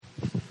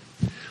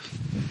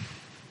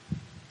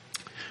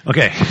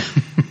Okay.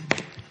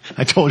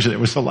 I told you there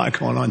was a lot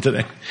going on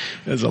today.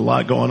 There's a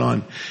lot going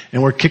on.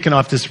 And we're kicking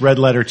off this Red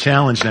Letter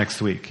Challenge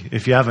next week.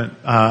 If you haven't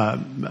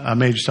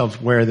made yourself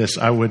aware of this,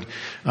 I would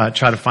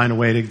try to find a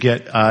way to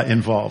get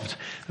involved.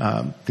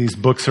 These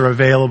books are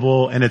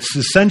available, and it's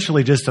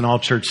essentially just an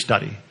all-church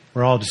study.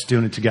 We're all just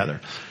doing it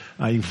together.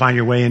 You can find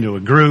your way into a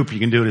group. You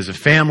can do it as a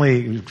family.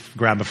 You can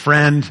grab a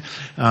friend.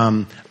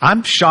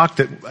 I'm shocked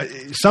that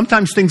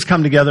sometimes things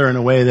come together in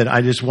a way that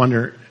I just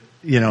wonder,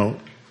 you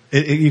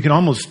can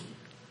almost...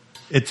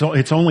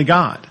 It's only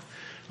God.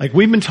 Like,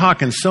 we've been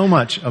talking so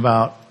much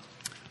about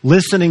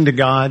listening to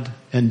God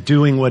and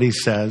doing what He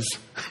says.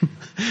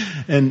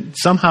 And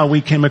somehow we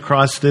came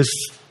across this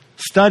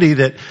study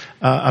that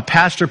a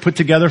pastor put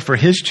together for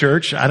his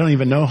church. I don't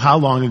even know how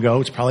long ago.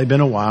 It's probably been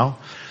a while.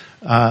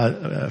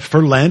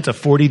 For Lent, a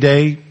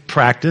 40-day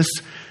practice.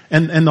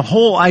 And the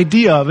whole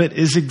idea of it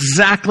is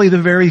exactly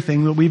the very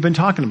thing that we've been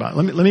talking about.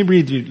 Let me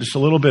read you just a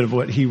little bit of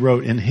what he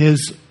wrote in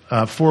his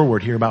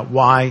foreword here about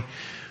why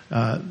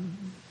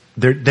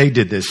they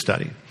did this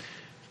study.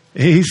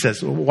 He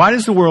says, why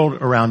does the world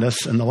around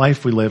us and the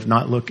life we live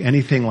not look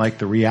anything like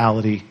the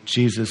reality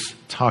Jesus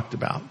talked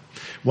about?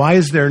 Why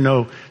is there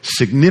no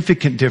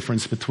significant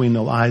difference between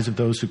the lives of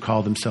those who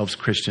call themselves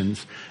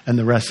Christians and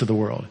the rest of the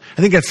world?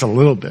 I think that's a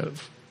little bit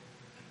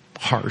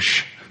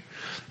harsh.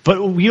 But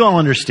you all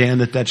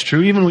understand that that's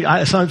true. Even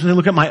sometimes I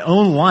look at my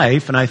own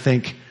life and I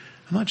think,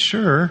 I'm not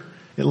sure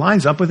it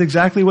lines up with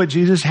exactly what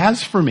Jesus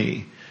has for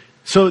me.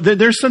 So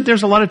there's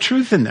a lot of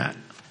truth in that.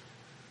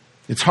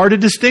 It's hard to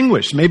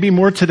distinguish, maybe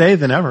more today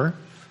than ever,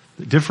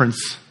 the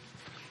difference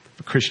of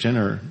a Christian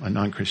or a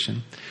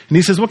non-Christian. And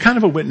he says, what kind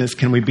of a witness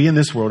can we be in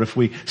this world if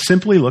we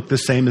simply look the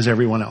same as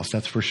everyone else?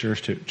 That's for sure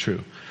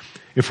true.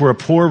 If we're a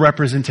poor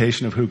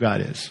representation of who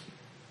God is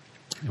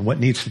and what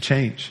needs to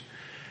change,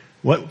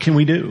 what can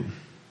we do?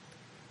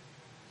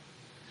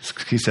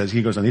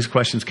 He goes on, these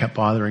questions kept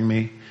bothering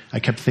me. I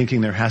kept thinking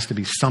there has to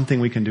be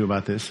something we can do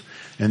about this.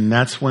 And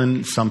that's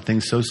when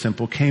something so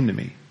simple came to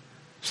me.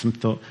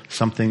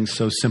 Something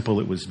so simple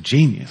it was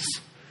genius.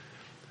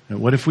 And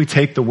what if we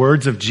take the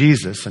words of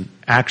Jesus and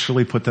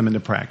actually put them into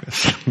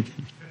practice?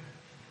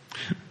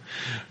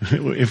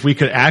 If we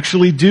could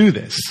actually do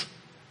this,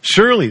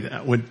 surely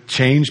that would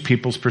change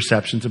people's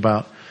perceptions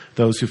about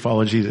those who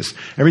follow Jesus.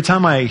 Every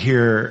time I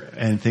hear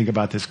and think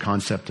about this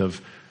concept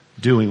of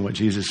doing what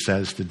Jesus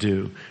says to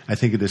do, I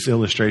think of this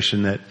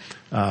illustration that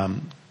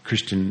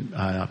Christian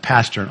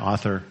pastor and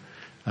author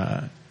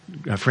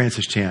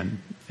Francis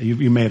Chan,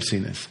 you may have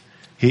seen this.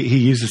 He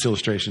used this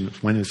illustration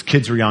when his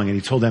kids were young, and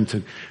he told them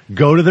to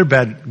go to their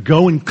bed,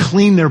 go and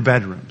clean their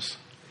bedrooms.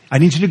 I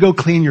need you to go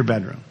clean your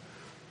bedroom.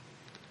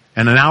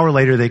 And an hour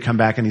later, they come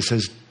back and he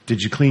says,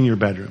 did you clean your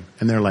bedroom?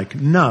 And they're like,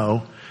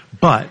 no,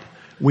 but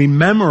we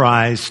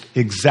memorized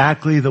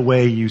exactly the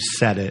way you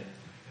said it.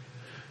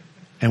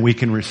 And we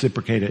can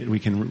reciprocate it. We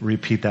can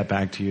repeat that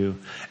back to you.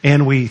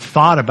 And we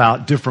thought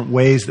about different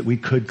ways that we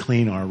could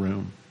clean our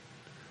room.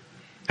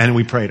 And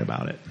we prayed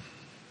about it.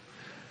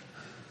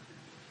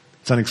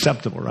 It's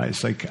unacceptable, right?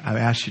 It's like, I've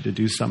asked you to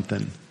do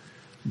something.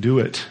 Do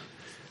it.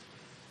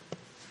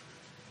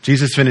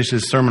 Jesus finished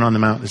his Sermon on the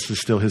Mount. This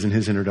is still in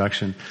his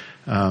introduction.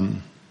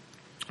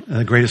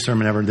 The greatest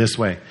sermon ever this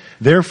way.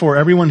 Therefore,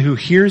 everyone who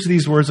hears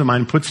these words of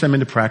mine puts them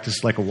into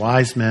practice like a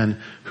wise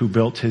man who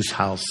built his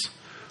house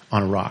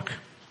on a rock.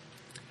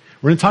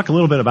 We're going to talk a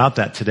little bit about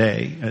that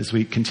today as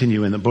we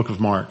continue in the book of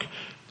Mark.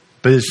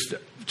 But it's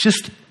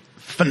just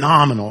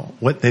phenomenal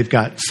what they've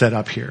got set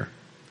up here.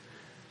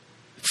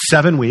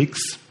 7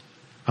 weeks.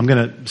 I'm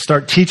going to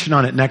start teaching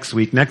on it next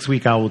week. Next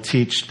week I will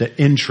teach the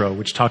intro,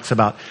 which talks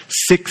about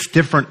 6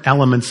 different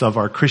elements of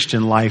our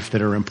Christian life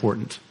that are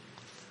important.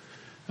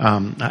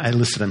 I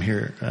listed them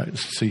here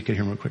so you can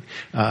hear them real quick.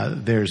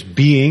 There's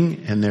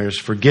being, and there's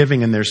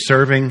forgiving, and there's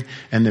serving,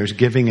 and there's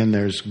giving, and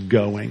there's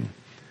going.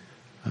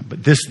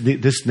 But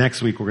this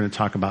next week we're going to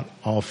talk about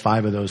all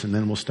 5 of those, and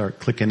then we'll start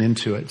clicking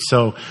into it.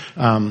 So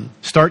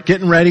start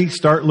getting ready,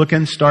 start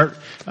looking, start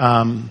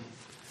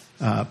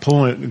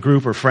pulling a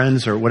group or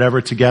friends or whatever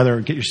together,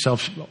 get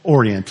yourself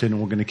oriented, and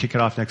we're going to kick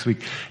it off next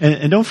week.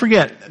 And don't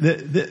forget,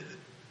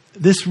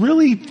 this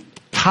really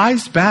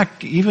ties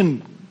back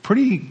even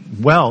pretty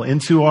well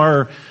into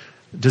our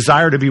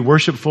desire to be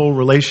worshipful,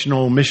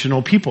 relational,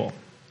 missional people.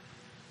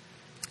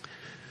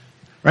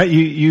 Right?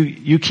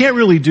 You can't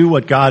really do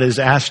what God has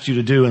asked you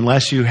to do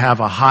unless you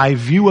have a high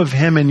view of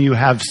Him and you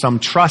have some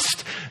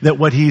trust that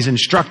what He's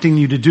instructing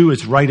you to do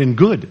is right and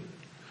good.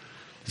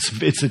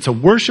 It's a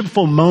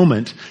worshipful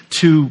moment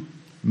to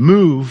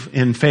move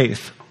in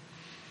faith.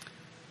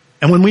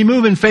 And when we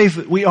move in faith,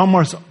 we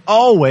almost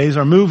always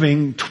are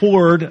moving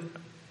toward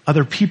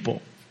other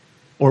people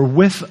or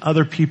with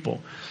other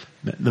people.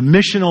 The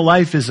missional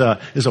life is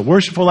a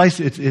worshipful life.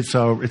 It's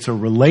a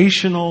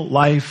relational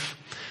life.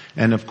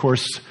 And of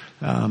course,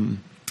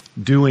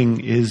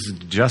 doing is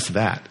just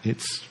that.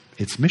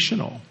 It's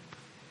missional.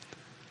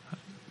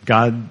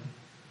 God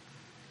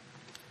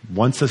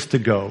wants us to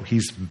go.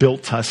 He's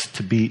built us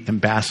to be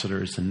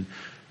ambassadors and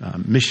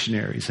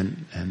missionaries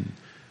and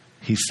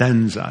He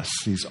sends us.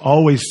 He's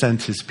always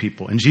sent his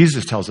people. And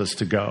Jesus tells us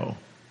to go.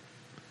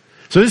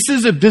 So this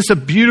is a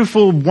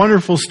beautiful,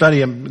 wonderful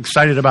study I'm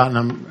excited about, and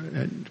I'm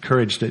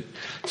encouraged that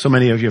so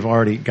many of you have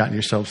already gotten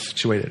yourselves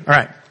situated. All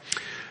right.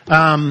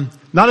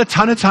 Not a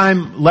ton of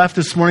time left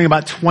this morning,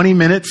 about 20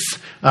 minutes,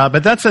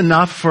 but that's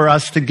enough for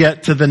us to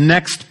get to the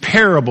next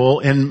parable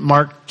in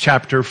Mark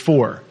chapter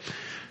 4.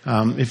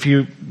 If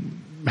you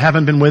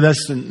haven't been with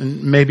us,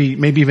 and maybe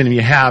even if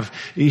you have,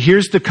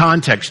 here's the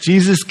context.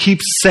 Jesus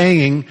keeps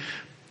saying,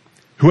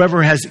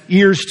 whoever has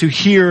ears to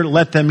hear,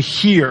 let them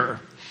hear.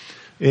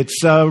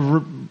 It's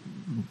a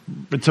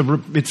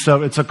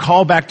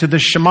callback to the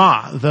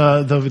Shema,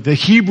 the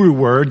Hebrew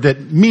word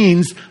that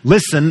means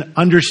listen,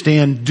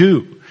 understand,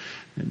 do.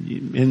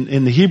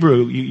 In the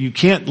Hebrew, you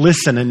can't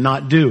listen and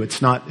not do.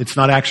 It's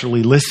not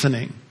actually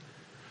listening.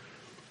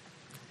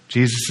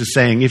 Jesus is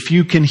saying, if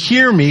you can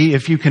hear me,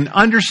 if you can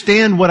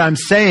understand what I'm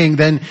saying,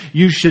 then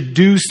you should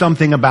do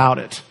something about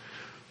it.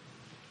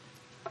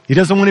 He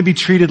doesn't want to be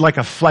treated like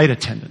a flight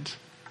attendant.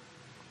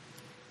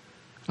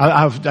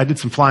 I did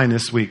some flying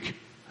this week.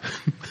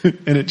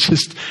 And it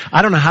just,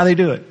 I don't know how they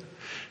do it.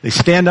 They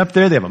stand up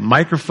there, they have a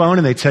microphone,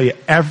 and they tell you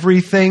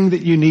everything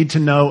that you need to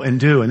know and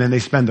do. And then they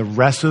spend the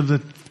rest of the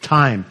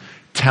time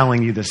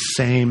telling you the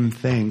same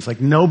things.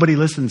 Like nobody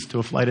listens to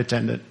a flight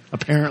attendant,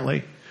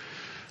 apparently.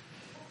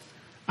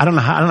 I don't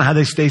know how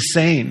they stay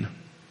sane.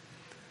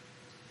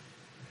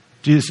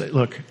 Jesus said,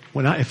 look,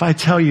 if I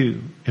tell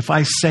you, if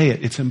I say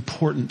it, it's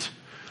important.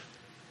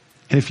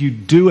 And if you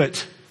do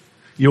it,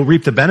 you'll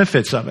reap the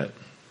benefits of it.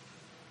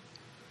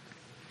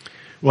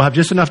 We'll have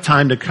just enough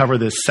time to cover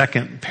this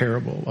second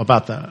parable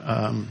about the,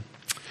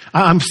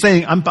 I'm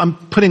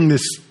putting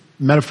this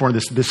metaphor,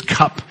 this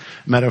cup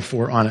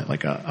metaphor on it,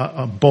 like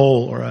a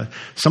bowl or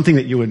something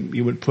that you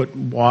would put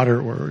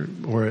water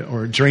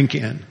or a drink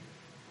in.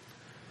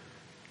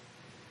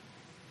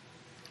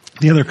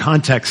 The other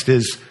context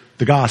is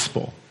the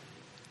gospel.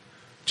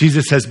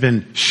 Jesus has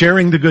been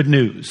sharing the good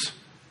news.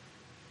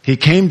 He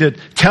came to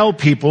tell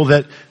people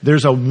that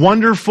there's a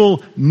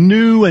wonderful,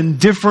 new and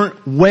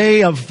different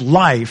way of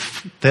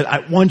life that I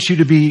want you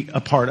to be a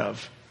part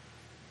of.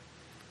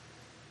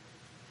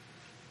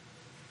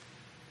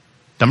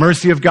 The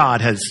mercy of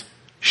God has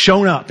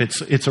shown up.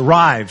 It's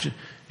arrived.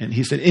 And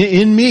he said,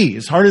 in me,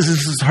 as hard as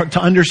this is hard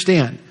to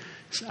understand,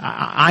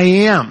 I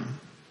am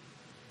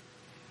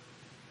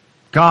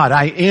God.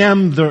 I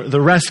am the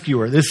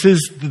rescuer. This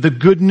is the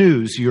good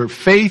news. Your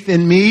faith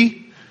in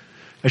me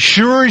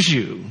assures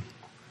you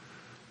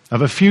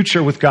of a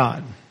future with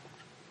God.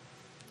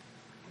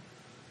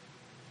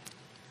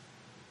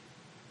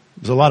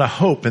 There's a lot of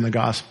hope in the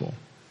gospel.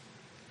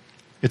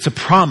 It's a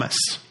promise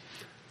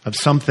of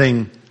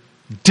something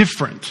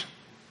different.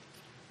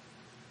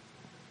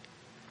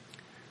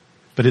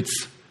 But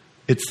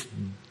it's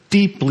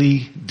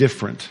deeply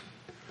different.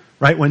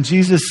 Right? When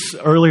Jesus,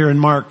 earlier in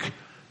Mark,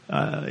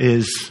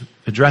 is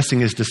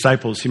addressing his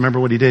disciples, you remember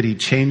what he did? He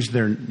changed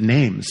their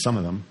names, some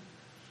of them.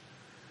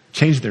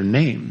 Changed their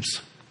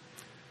names.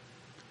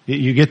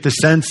 You get the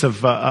sense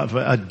of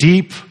a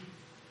deep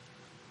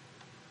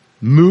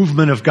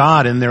movement of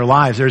God in their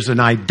lives. There's an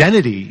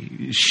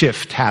identity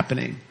shift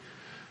happening.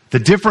 The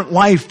different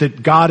life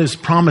that God is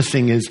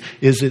promising is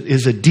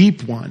a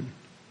deep one.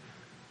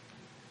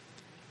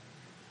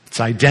 It's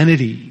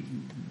identity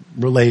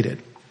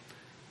related.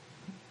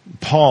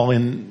 Paul,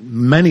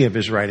 in many of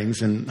his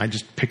writings, and I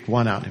just picked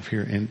one out of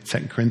here in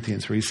 2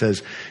 Corinthians, where he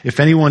says, if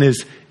anyone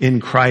is in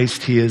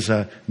Christ, he is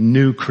a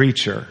new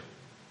creature.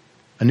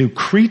 A new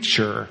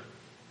creature.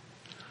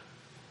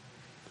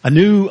 A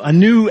new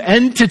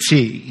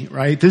entity,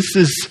 right? This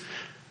is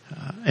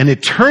an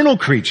eternal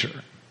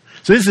creature.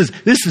 So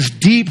this is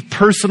deep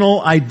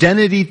personal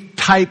identity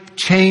type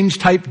change,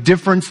 type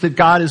difference that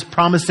God is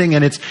promising,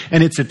 and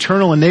it's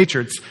eternal in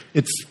nature.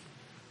 It's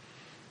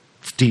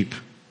deep.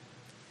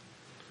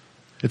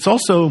 It's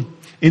also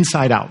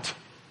inside out.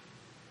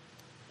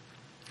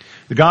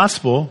 The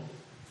gospel,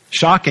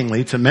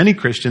 shockingly to many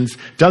Christians,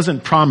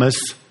 doesn't promise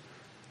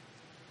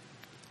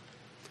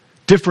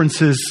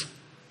differences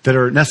that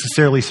are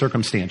necessarily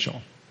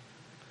circumstantial.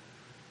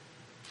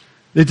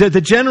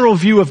 The general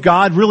view of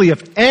God, really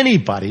of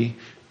anybody,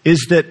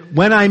 is that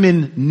when I'm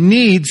in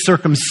need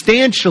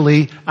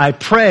circumstantially, I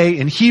pray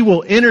and He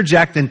will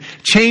interject and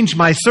change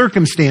my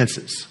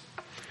circumstances.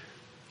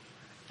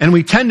 And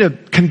we tend to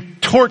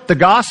contort the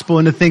gospel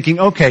into thinking,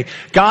 okay,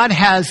 God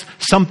has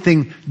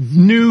something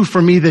new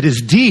for me that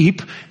is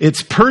deep,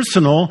 it's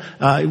personal,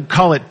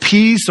 call it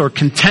peace or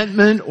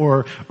contentment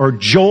or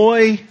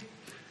joy.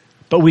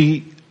 But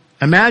we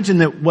imagine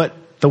that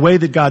the way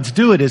that God's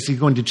do it is He's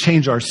going to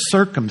change our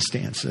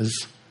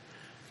circumstances,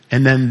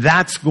 and then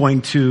that's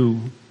going to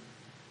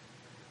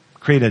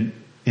create an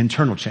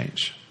internal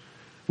change,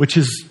 which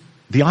is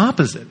the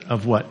opposite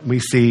of what we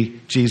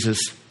see Jesus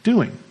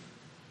doing.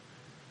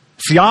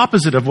 It's the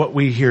opposite of what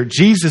we hear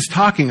Jesus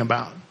talking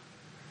about.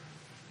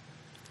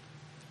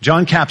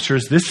 John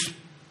captures this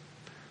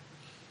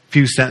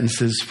few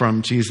sentences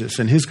from Jesus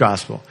in his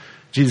gospel.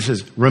 Jesus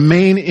says,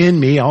 "Remain in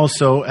me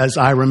also as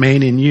I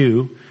remain in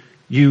you.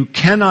 you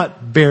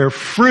cannot bear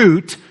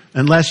fruit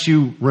unless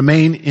you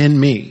remain in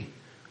me.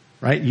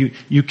 Right?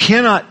 You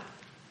cannot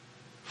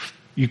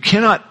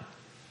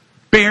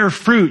bear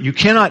fruit. You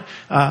cannot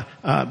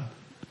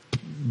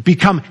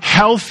become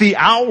healthy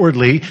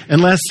outwardly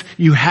unless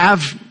you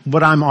have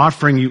what I'm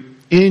offering you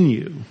in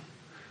you.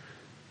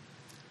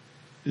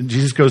 And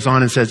Jesus goes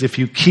on and says, if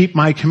you keep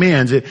my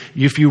commands,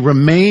 if you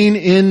remain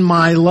in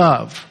my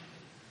love,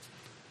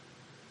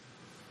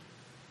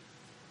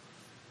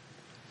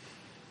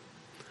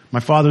 my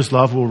Father's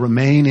love will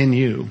remain in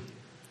you.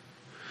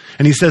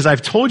 And he says,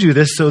 I've told you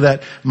this so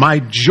that my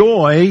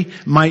joy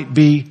might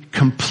be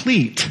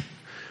complete.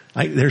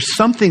 Like there's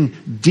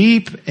something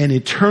deep and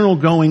eternal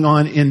going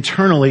on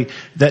internally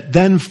that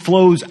then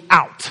flows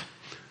out.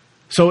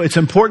 So it's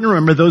important to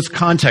remember those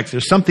contexts.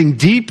 There's something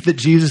deep that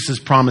Jesus is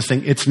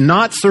promising. It's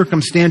not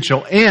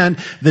circumstantial. And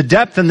the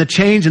depth and the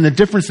change and the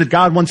difference that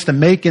God wants to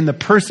make in the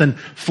person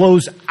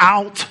flows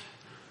out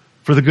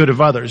for the good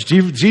of others.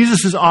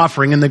 Jesus is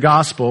offering in the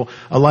gospel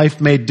a life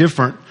made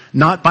different,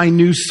 not by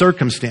new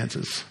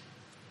circumstances.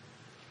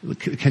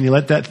 Can you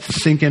let that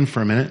sink in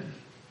for a minute?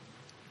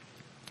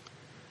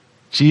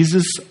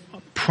 Jesus'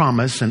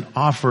 promise and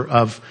offer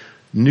of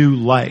new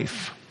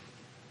life,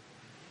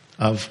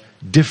 of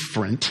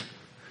different,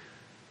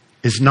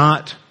 is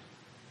not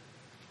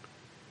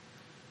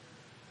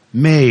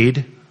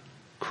made,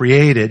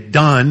 created,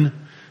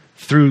 done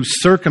through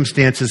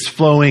circumstances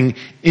flowing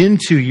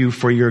into you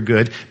for your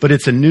good, but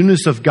it's a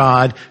newness of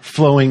God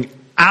flowing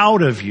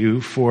out of you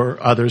for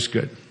others'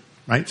 good.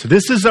 Right? So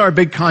this is our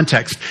big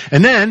context.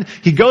 And then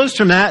he goes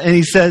from that and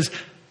he says,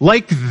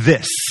 like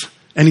this.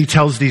 And he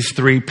tells these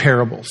three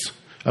parables,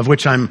 of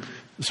which I'm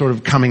sort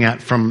of coming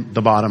at from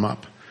the bottom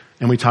up.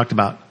 And we talked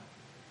about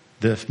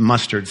the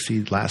mustard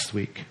seed last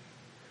week.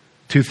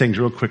 Two things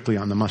real quickly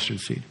on the mustard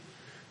seed.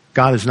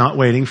 God is not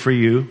waiting for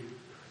you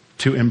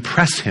to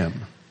impress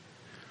him,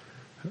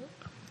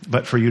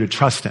 but for you to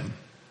trust him.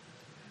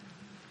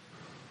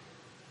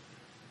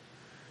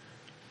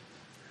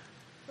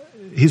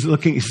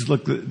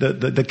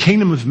 The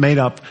kingdom is made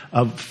up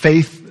of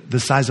faith the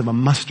size of a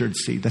mustard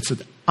seed. That's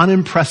an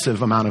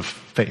unimpressive amount of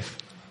faith.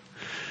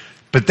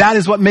 But that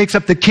is what makes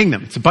up the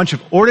kingdom. It's a bunch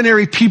of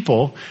ordinary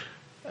people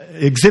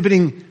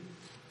exhibiting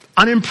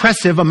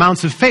unimpressive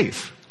amounts of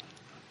faith.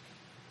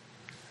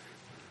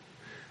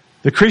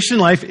 The Christian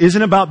life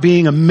isn't about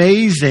being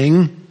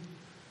amazing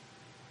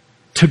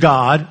to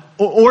God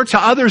or to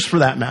others for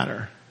that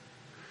matter.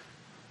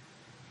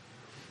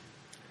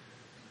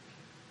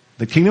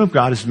 The kingdom of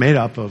God is made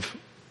up of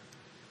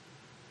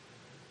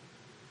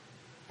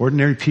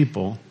ordinary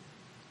people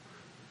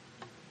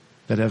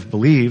that have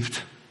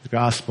believed the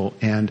gospel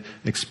and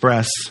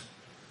express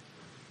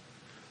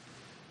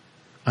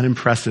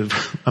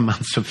unimpressive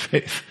amounts of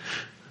faith.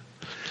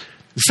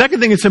 The second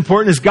thing that's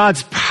important is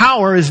God's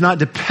power is not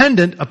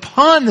dependent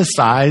upon the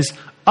size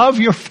of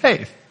your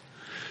faith.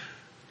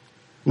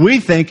 We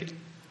think,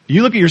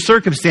 you look at your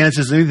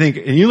circumstances and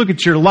you look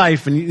at your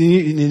life, and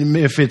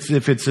if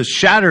it's a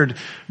shattered,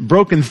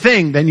 broken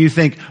thing, then you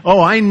think,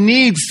 oh, I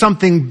need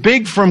something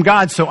big from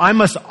God, so I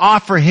must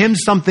offer him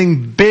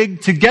something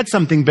big to get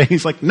something big.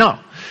 He's like, no,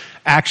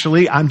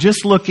 actually, I'm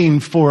just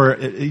looking for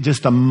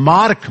just a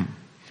modicum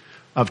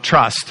of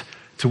trust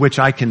to which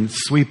I can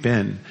sweep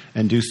in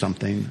and do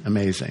something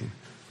amazing.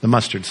 The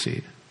mustard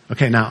seed.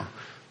 Okay, now,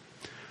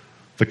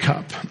 the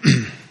cup,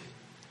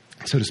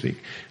 so to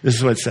speak. This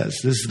is what it says.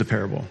 This is the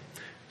parable.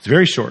 It's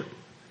very short.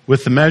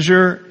 With the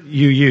measure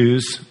you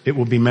use, it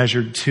will be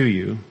measured to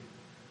you,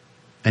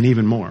 and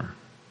even more.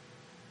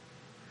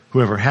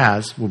 Whoever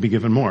has will be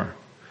given more.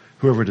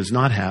 Whoever does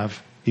not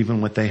have,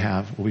 even what they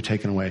have will be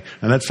taken away.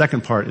 And that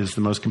second part is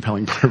the most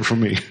compelling part for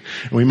me.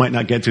 And we might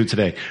not get to it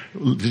today.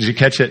 Did you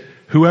catch it?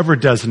 Whoever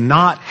does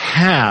not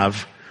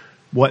have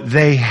what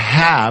they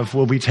have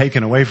will be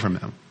taken away from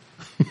them.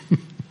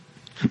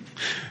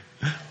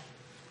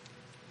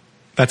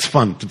 That's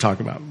fun to talk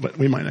about, but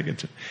we might not get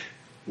to it.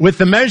 With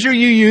the measure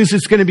you use,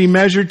 it's going to be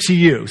measured to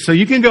you. So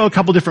you can go a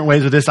couple different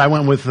ways with this. I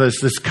went with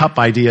this cup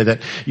idea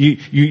that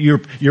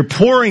you're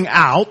pouring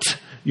out,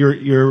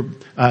 you're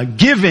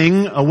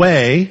giving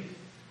away,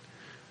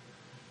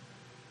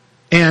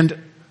 and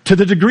to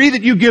the degree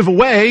that you give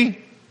away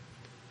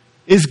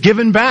is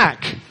given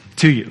back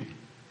to you.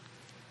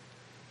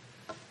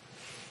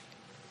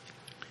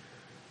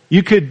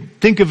 You could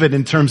think of it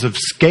in terms of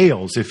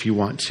scales if you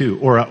want to,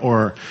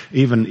 or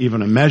even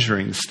a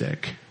measuring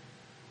stick.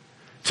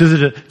 To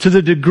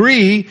the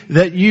degree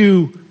that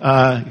you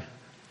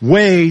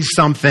weigh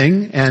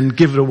something and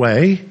give it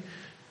away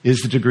is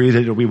the degree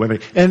that it'll be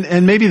weighed.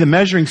 And maybe the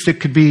measuring stick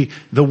could be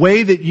the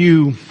way that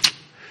you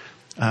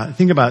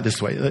think about it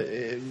this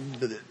way.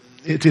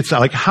 It's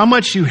like how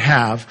much you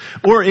have,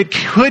 or it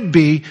could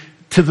be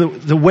to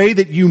the way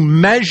that you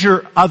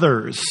measure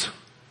others.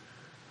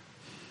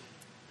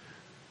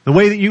 The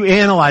way that you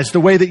analyze, the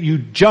way that you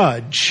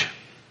judge.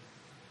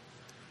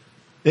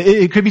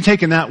 It could be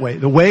taken that way.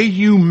 The way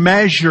you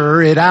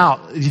measure it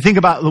out. You think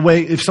about the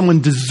way if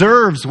someone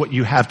deserves what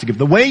you have to give.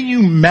 The way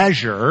you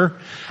measure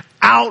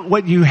out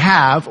what you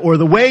have, or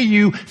the way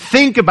you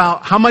think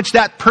about how much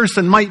that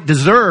person might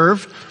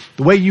deserve,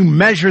 the way you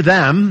measure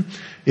them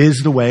is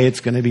the way it's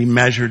going to be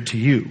measured to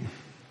you.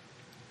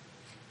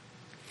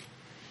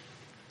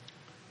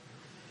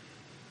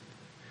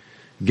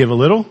 Give a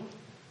little,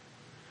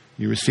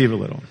 you receive a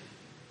little.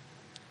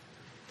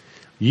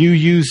 You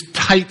use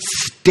tight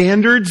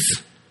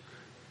standards,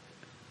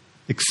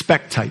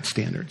 expect tight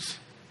standards.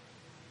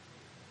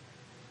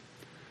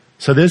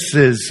 So this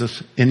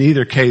is, in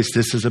either case,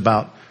 this is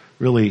about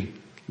really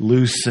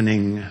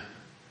loosening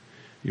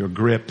your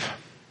grip.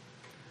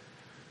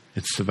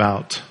 It's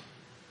about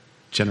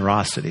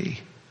generosity.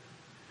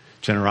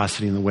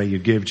 Generosity in the way you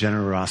give,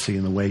 generosity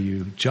in the way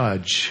you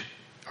judge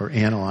or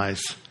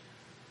analyze.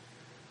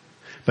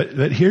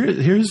 But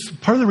here's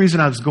part of the reason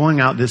I was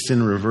going out this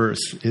in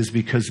reverse is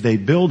because they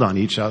build on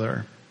each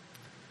other.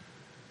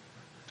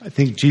 I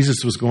think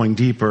Jesus was going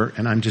deeper,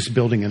 and I'm just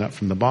building it up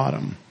from the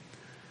bottom.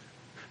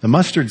 The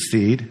mustard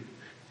seed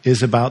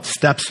is about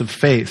steps of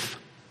faith,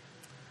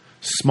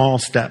 small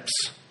steps.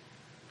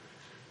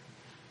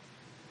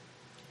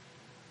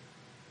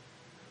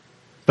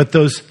 But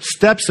those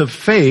steps of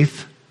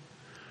faith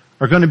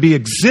are going to be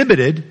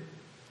exhibited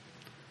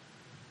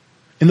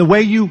in the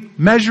way you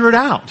measure it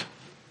out.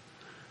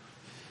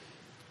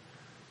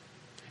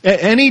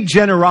 Any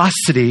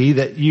generosity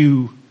that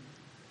you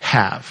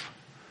have,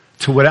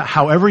 to whatever,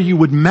 however you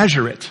would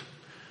measure it,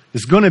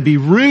 is going to be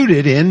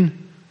rooted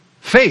in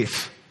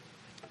faith.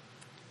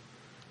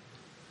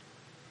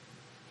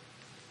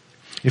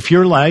 If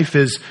your life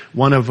is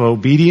one of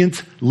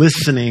obedient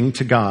listening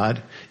to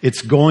God,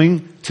 it's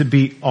going to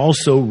be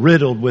also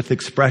riddled with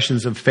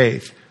expressions of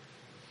faith.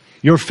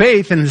 Your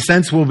faith, in a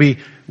sense, will be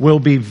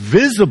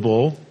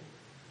visible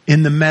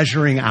in the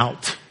measuring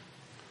out.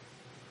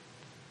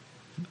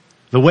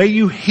 The way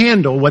you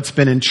handle what's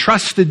been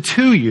entrusted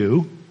to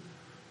you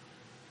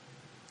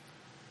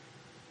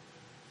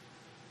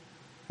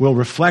will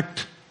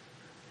reflect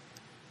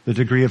the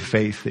degree of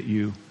faith that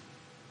you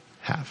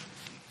have,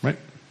 right?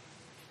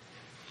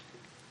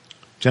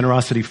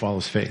 Generosity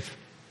follows faith.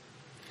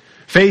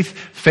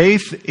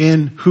 Faith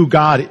in who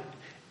God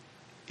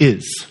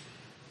is.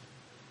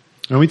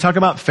 When we talk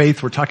about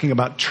faith, we're talking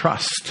about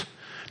trust.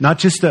 Not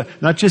just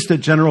a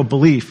general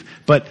belief,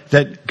 but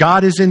that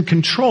God is in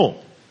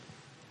control.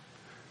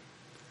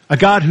 A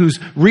God whose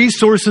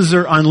resources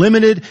are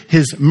unlimited,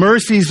 His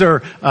mercies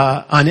are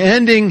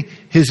unending,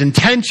 His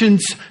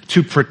intentions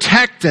to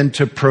protect and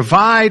to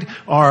provide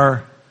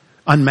are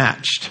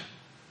unmatched.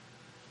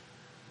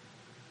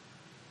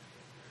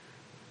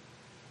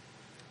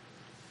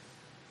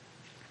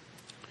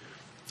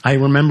 I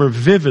remember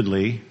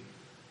vividly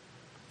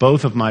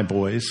both of my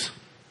boys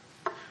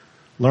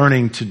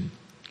learning to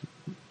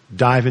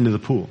dive into the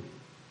pool.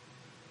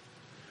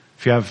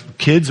 If you have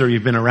kids or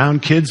you've been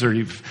around kids or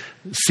you've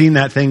seen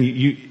that thing,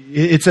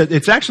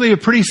 it's actually a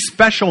pretty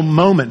special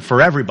moment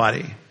for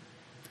everybody.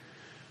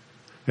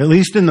 At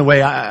least in the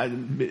way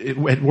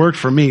it worked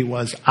for me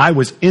was I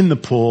was in the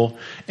pool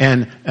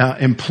and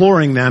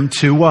imploring them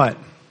to what?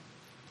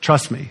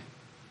 Trust me.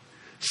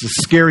 It's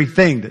a scary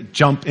thing to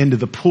jump into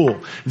the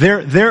pool.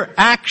 Their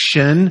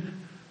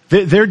action,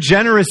 their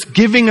generous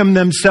giving of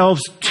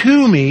themselves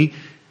to me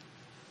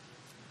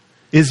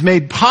is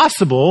made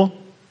possible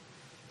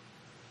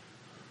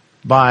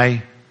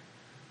by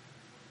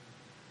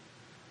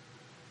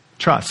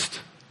trust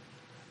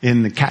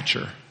in the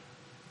catcher.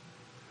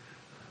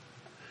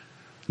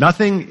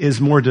 Nothing is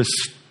more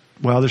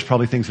well, there's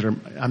probably things that are,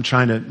 I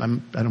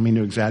don't mean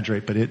to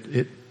exaggerate, but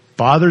it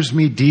bothers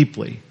me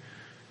deeply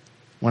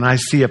when I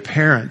see a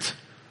parent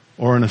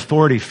or an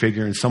authority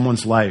figure in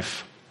someone's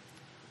life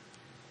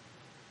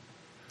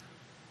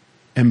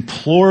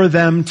implore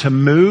them to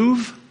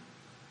move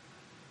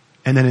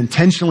and then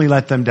intentionally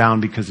let them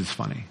down because it's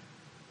funny.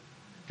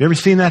 Have you ever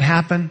seen that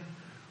happen?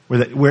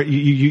 Where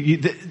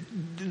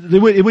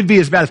it would be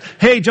as bad as,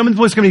 hey, jump in the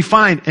pool, it's going to be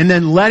fine. And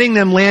then letting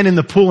them land in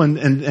the pool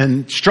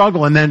and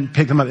struggle and then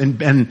pick them up.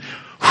 And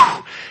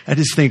I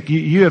just think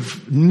you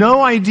have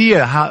no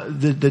idea how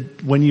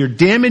when you're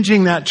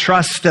damaging that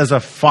trust as a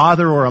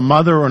father or a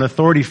mother or an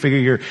authority figure,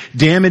 you're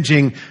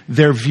damaging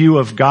their view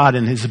of God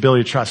and His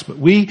ability to trust. But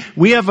we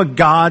have a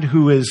God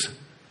who is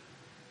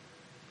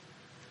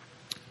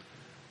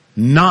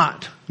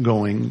not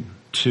going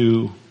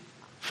to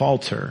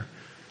falter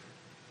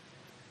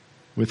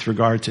with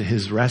regard to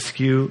His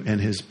rescue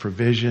and His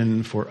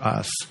provision for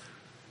us.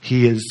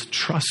 He is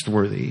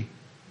trustworthy,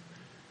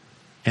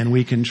 and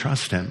we can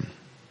trust Him.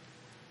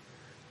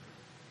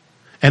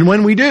 And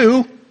when we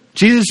do,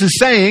 Jesus is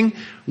saying,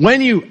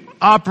 when you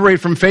operate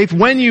from faith,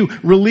 when you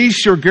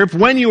release your grip,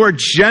 when you are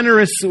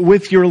generous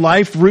with your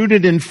life,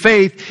 rooted in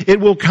faith, it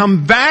will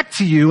come back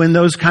to you in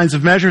those kinds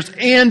of measures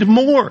and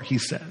more, He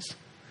says.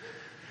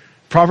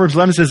 Proverbs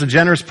 11 says a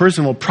generous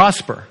person will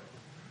prosper.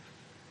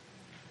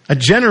 A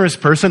generous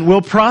person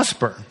will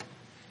prosper.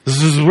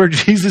 This is where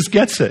Jesus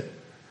gets it.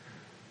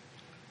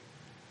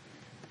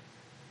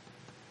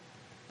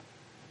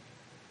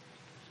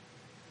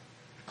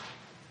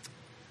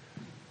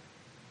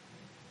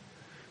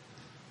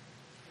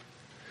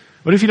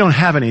 What if you don't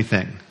have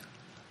anything?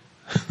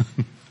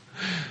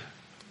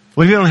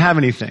 What if you don't have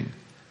anything?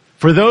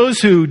 For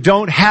those who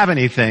don't have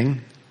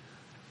anything,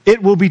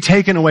 it will be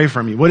taken away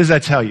from you. What does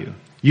that tell you?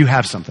 You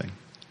have something.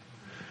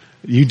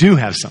 You do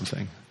have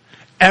something.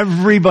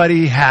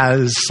 Everybody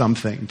has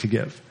something to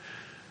give.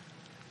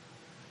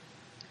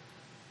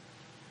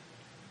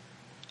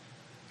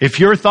 If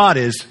your thought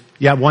is,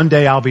 yeah, one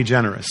day I'll be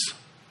generous,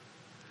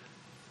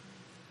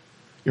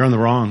 you're on the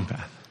wrong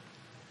path.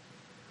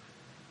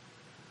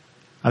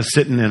 I was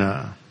sitting in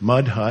a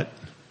mud hut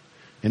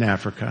in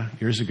Africa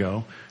years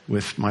ago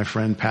with my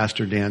friend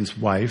Pastor Dan's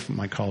wife, whom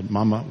I called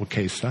Mama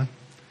Wakesa.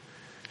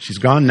 She's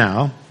gone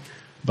now,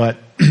 but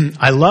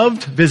I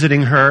loved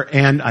visiting her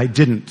and I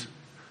didn't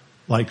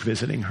like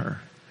visiting her.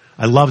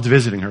 I loved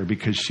visiting her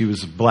because she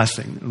was a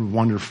blessing, a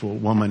wonderful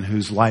woman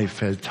whose life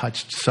had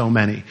touched so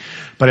many.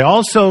 But I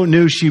also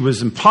knew she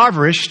was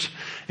impoverished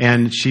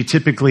and she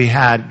typically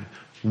had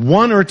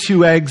 1 or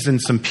 2 eggs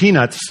and some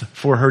peanuts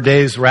for her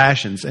day's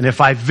rations. And if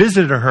I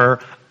visited her,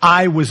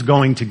 I was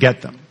going to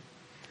get them.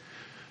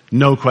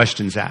 No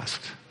questions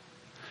asked.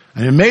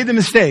 And I made the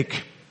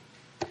mistake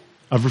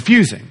of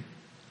refusing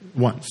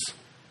once.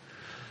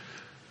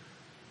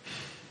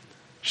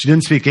 She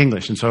didn't speak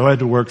English, and so I had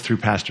to work through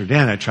Pastor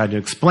Dan. I tried to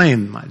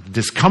explain my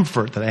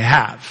discomfort that I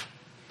have.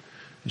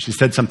 And she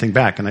said something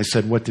back, and I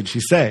said, what did she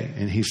say?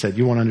 And he said,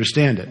 you won't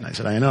understand it. And I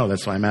said, I know,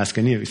 that's why I'm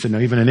asking you. He said, no,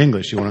 even in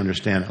English you won't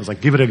understand it. I was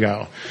like, give it a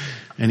go.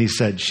 And he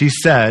said, she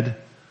said,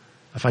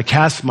 if I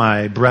cast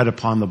my bread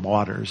upon the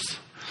waters,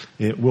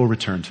 it will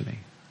return to me.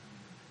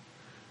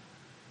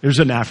 There's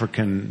an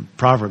African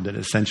proverb that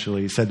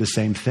essentially said the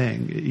same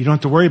thing. You don't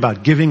have to worry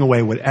about giving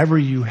away whatever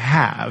you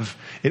have.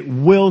 It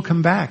will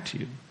come back to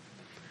you.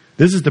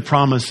 This is the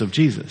promise of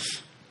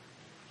Jesus.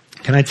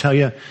 Can I tell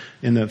you,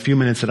 in the few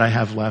minutes that I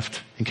have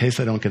left, in case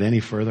I don't get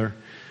any further,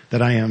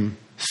 that I am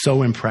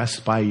so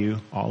impressed by you,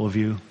 all of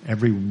you,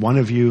 every one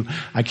of you.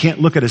 I can't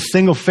look at a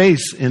single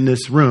face in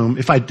this room,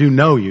 if I do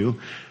know you,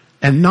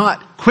 and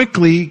not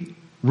quickly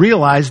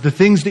realize the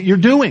things that you're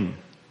doing.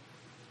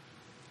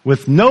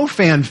 With no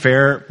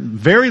fanfare,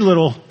 very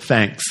little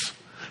thanks.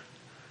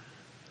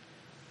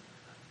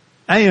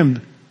 I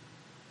am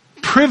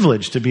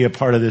privileged to be a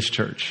part of this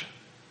church.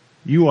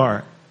 You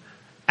are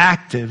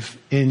active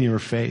in your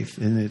faith,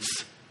 and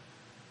it's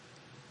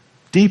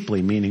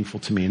deeply meaningful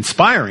to me,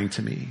 inspiring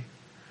to me.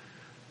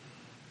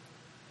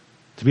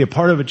 To be a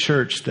part of a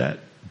church that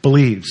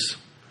believes,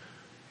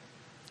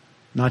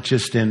 not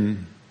just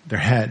in their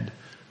head,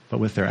 but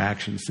with their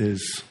actions,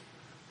 is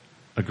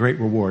a great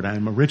reward. I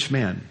am a rich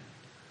man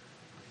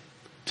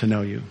to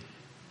know you.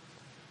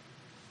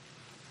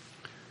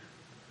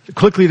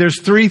 Quickly,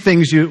 there's 3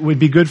 things you would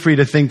be good for you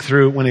to think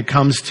through when it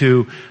comes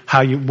to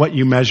what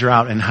you measure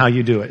out and how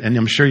you do it. And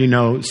I'm sure you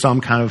know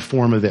some kind of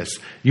form of this.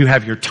 You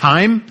have your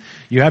time,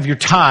 you have your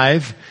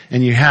tithe,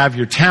 and you have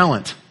your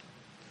talent.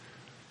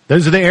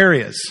 Those are the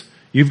areas.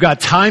 You've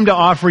got time to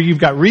offer, you've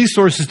got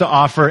resources to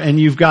offer, and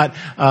you've got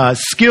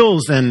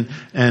skills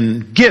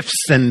and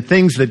gifts and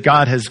things that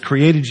God has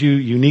created you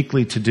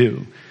uniquely to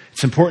do.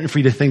 It's important for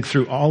you to think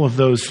through all of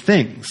those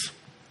things.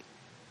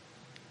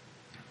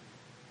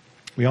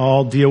 We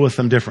all deal with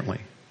them differently.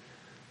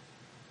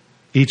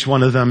 Each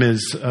one of them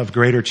is of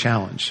greater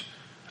challenge.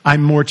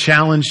 I'm more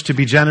challenged to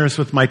be generous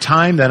with my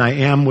time than I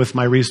am with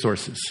my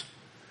resources.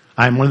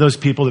 I'm one of those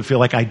people that feel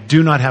like I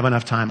do not have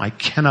enough time. I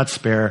cannot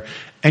spare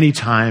any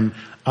time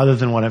other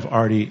than what I've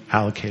already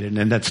allocated.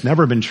 And that's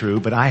never been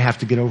true, but I have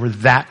to get over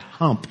that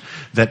hump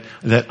that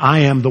I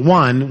am the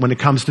one, when it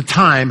comes to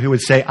time, who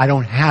would say, I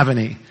don't have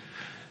any.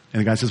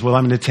 And God says, well,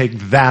 I'm going to take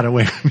that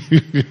away from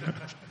you.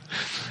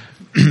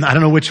 I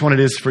don't know which one it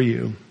is for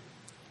you.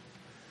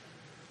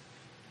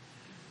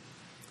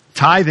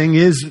 Tithing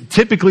is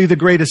typically the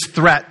greatest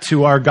threat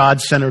to our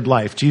God-centered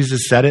life.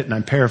 Jesus said it, and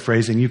I'm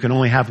paraphrasing, you can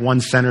only have one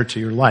center to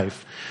your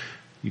life.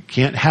 You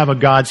can't have a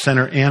God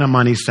center and a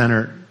money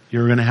center.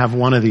 You're going to have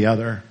one or the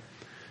other.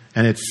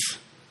 And it's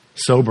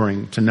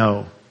sobering to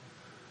know,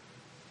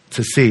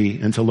 to see,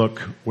 and to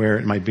look where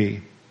it might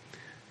be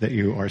that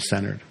you are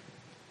centered.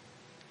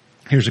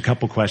 Here's a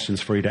couple questions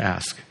for you to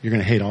ask. You're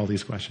going to hate all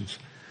these questions.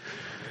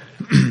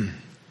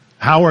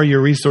 How are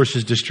your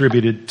resources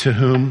distributed? To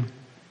whom?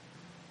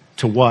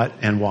 To what?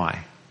 And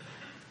why?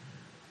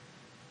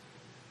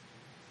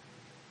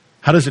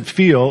 How does it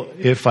feel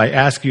if I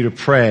ask you to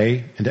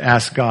pray and to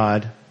ask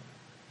God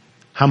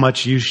how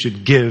much you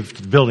should give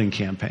to the building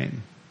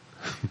campaign?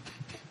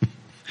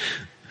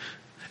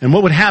 And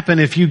what would happen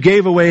if you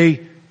gave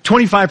away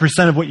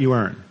 25% of what you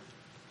earn?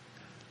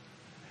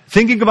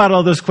 Thinking about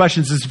all those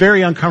questions is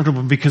very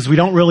uncomfortable because we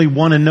don't really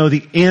want to know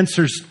the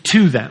answers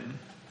to them.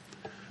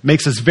 It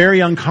makes us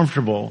very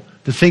uncomfortable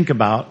to think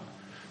about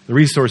the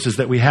resources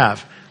that we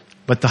have.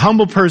 But the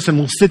humble person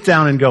will sit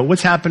down and go,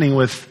 what's happening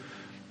with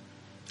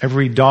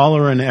every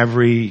dollar and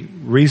every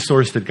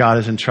resource that God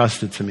has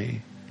entrusted to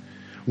me?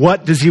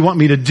 What does He want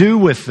me to do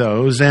with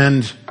those?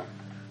 And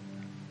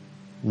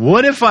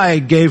what if I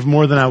gave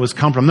more than I was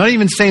comfortable? I'm not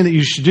even saying that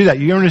you should do that.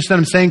 You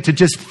understand what I'm saying? To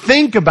just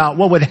think about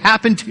what would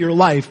happen to your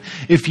life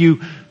if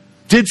you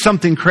did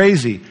something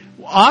crazy.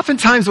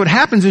 oftentimes what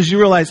happens is you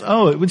realize,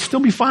 oh, it would still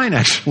be fine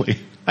actually.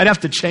 I'd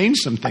have to change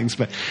some things,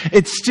 but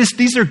it's just,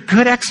 these are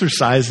good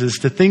exercises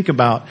to think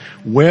about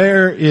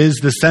where is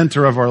the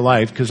center of our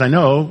life, because I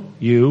know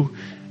you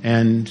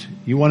and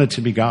you want it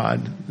to be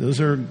God.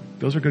 Those are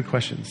good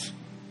questions.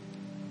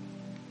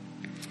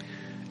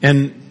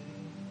 And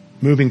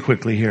moving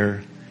quickly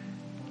here,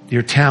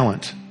 your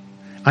talent.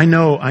 I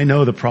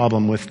know the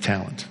problem with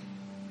talent.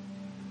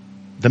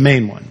 The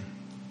main one,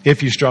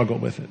 if you struggle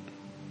with it.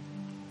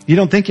 You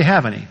don't think you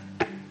have any.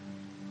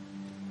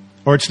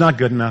 Or it's not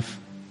good enough.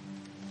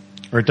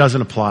 Or it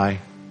doesn't apply.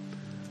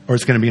 Or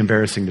it's going to be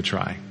embarrassing to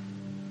try.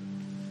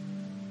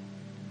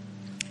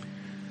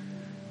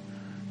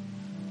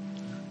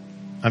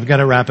 I've got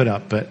to wrap it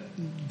up, but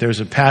there's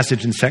a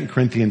passage in 2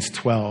 Corinthians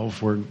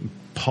 12 where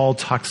Paul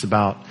talks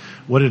about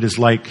what it is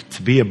like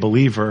to be a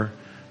believer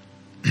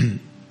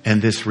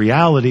and this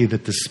reality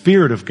that the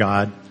Spirit of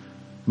God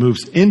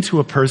moves into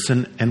a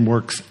person and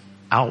works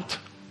out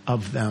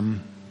of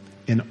them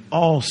in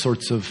all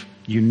sorts of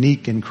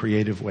unique and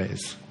creative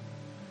ways.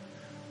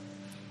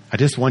 I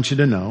just want you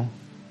to know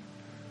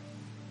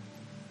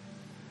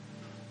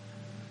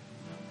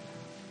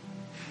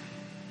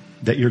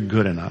that you're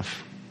good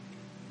enough.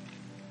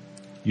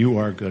 You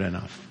are good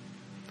enough.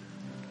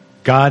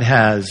 God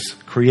has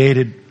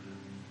created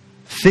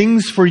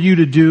things for you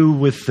to do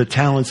with the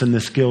talents and the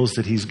skills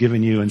that He's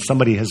given you, and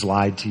somebody has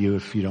lied to you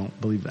if you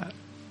don't believe that.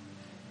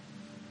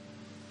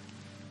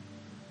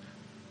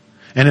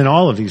 And in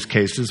all of these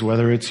cases,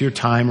 whether it's your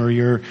time or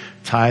your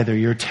tithe or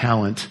your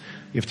talent,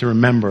 you have to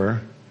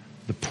remember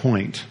the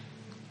point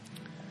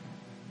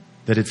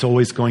that it's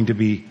always going to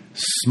be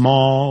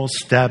small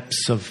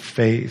steps of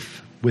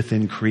faith with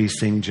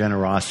increasing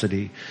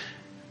generosity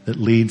that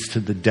leads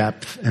to the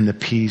depth and the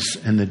peace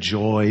and the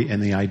joy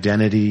and the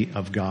identity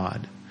of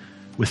God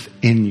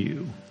within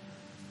you.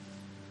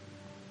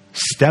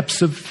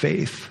 Steps of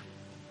faith.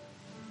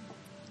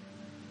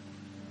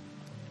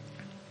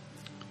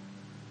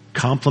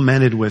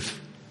 Complemented with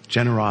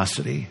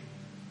generosity.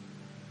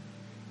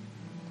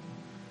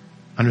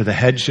 Under the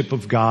headship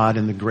of God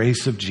and the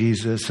grace of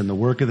Jesus and the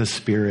work of the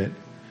Spirit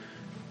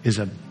is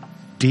a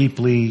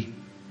deeply,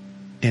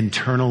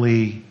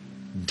 internally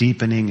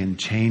deepening and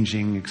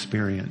changing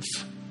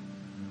experience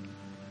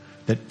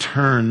that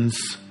turns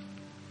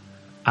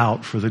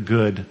out for the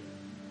good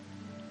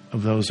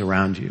of those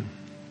around you.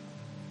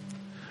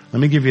 Let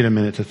me give you a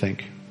minute to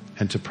think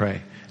and to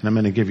pray. And I'm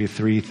going to give you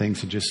 3 things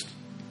to just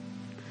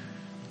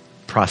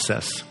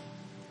process.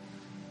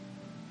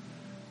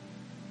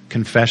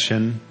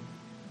 Confession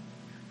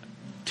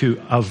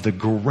of the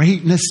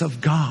greatness of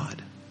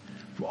God.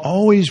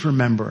 Always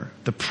remember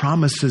the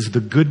promises,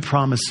 the good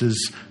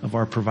promises of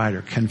our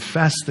provider.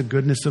 Confess the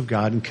goodness of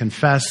God and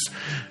confess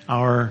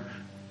our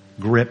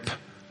grip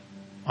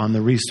on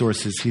the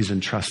resources He's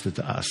entrusted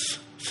to us.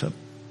 So,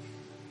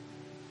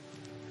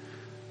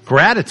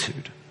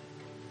 gratitude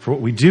for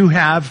what we do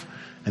have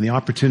and the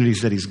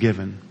opportunities that He's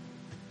given.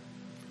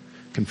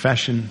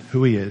 Confession,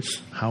 who He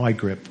is, how I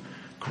grip.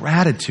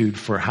 Gratitude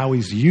for how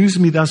He's used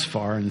me thus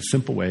far in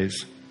simple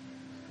ways.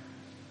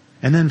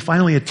 And then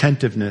finally,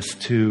 attentiveness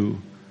to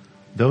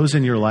those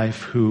in your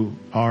life who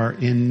are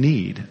in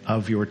need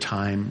of your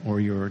time or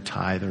your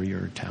tithe or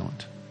your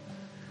talent.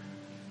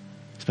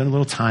 Spend a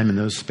little time in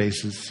those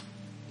spaces.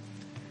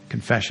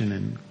 Confession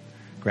and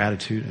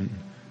gratitude and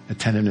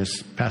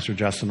attentiveness. Pastor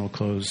Justin will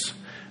close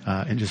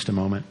in just a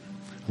moment.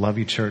 Love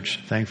you,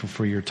 church. Thankful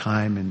for your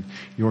time and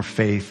your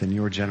faith and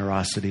your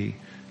generosity.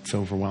 It's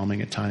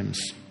overwhelming at times.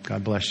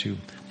 God bless you.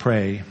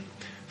 Pray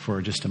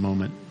for just a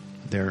moment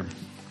there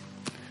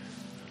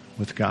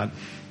with God.